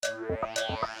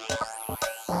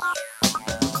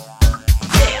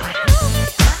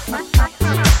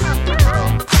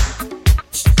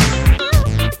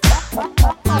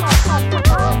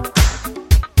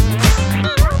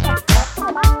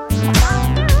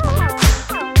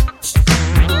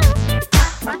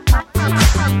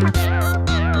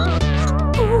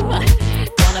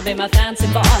be my fancy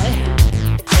boy.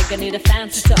 Think I need a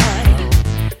fancy toy.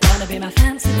 Wanna be my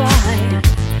fancy boy.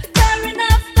 Fair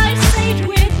enough, I say it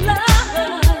with love.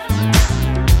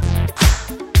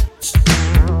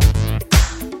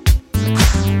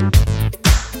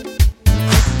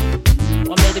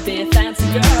 Want me to be a fancy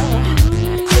girl?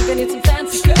 Think I need some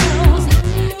fancy girls.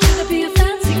 Should I be a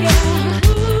fancy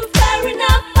girl? Fair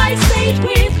enough, I say it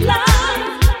with love.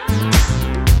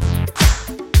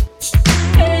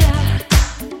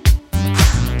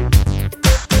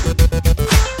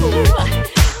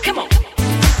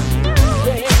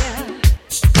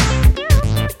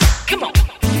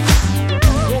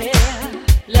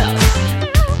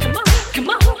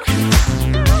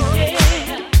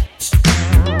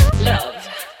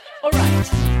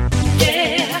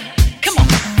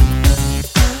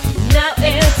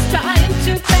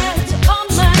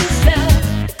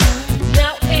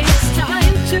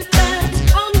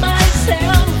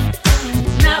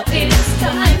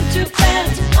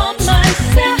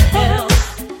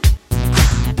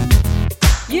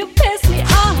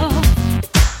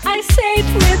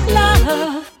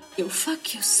 Go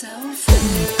fuck yourself.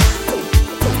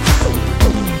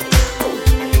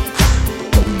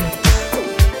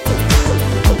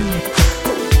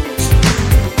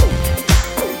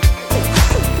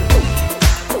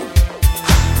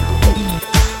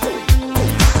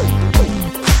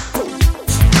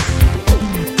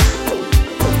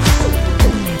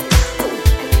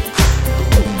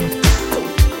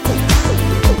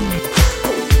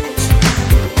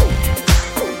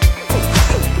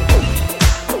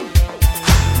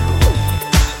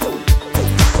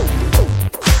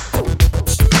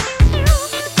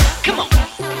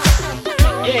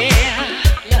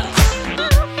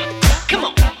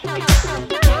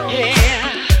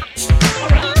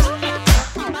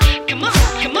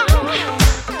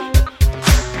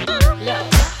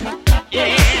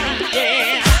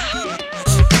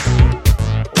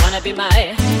 Be my,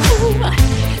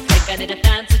 think I need a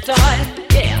fancy toy.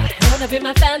 Yeah, wanna be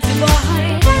my fancy boy.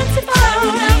 Fancy boy,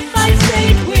 enough I say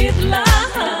it with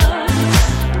love.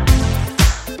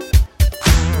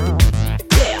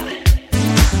 Yeah,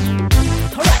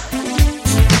 alright.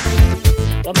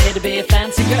 Want me to be a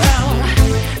fancy girl?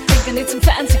 Think I need some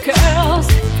fancy curls.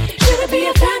 Should I be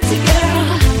a fancy girl?